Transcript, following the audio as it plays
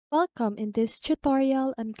Welcome. In this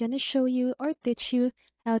tutorial, I'm gonna show you or teach you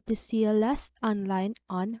how to see last online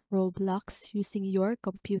on Roblox using your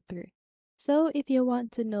computer. So if you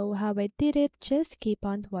want to know how I did it, just keep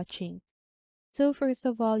on watching. So first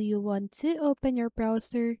of all, you want to open your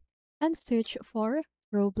browser and search for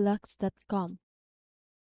roblox.com.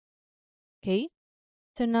 Okay,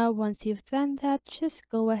 so now once you've done that, just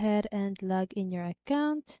go ahead and log in your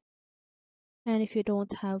account. And if you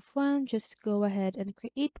don't have one, just go ahead and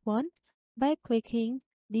create one by clicking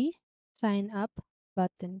the sign up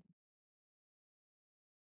button.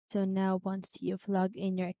 So now once you've logged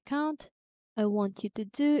in your account, I want you to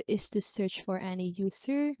do is to search for any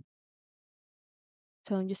user.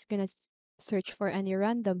 So I'm just gonna search for any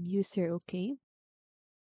random user, okay?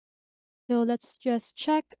 So let's just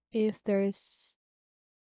check if there's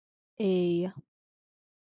a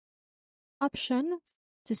option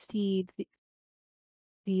to see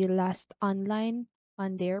the last online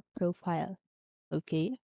on their profile,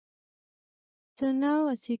 okay? So now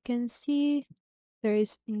as you can see, there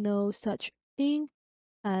is no such thing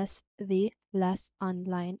as the last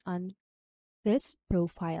online on this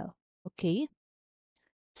profile. Okay,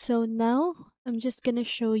 so now I'm just gonna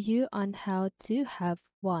show you on how to have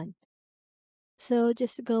one. So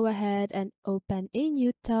just go ahead and open a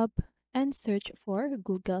new tab and search for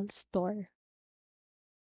Google Store.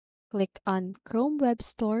 Click on Chrome Web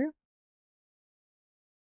Store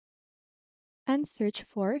and search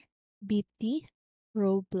for BT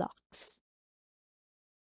Roblox.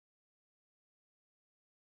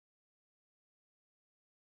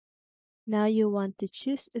 Now you want to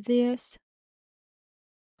choose this,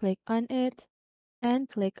 click on it, and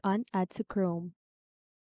click on Add to Chrome.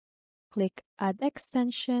 Click Add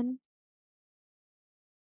Extension,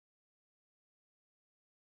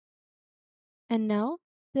 and now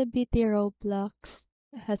the BT Roblox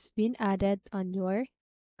has been added on your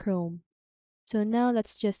Chrome. So now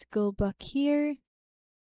let's just go back here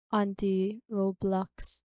on the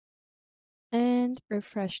Roblox and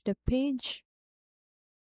refresh the page.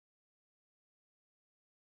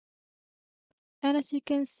 And as you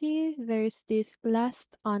can see, there's this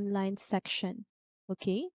last online section.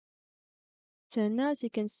 Okay, so now as you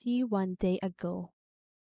can see, 1 day ago.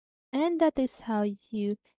 And that is how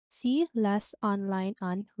you see last online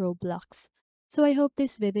on Roblox. So I hope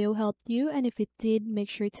this video helped you, and if it did, make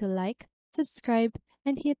sure to like, subscribe,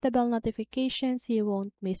 and hit the bell notification so you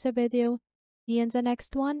won't miss a video. See you in the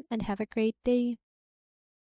next one, and have a great day.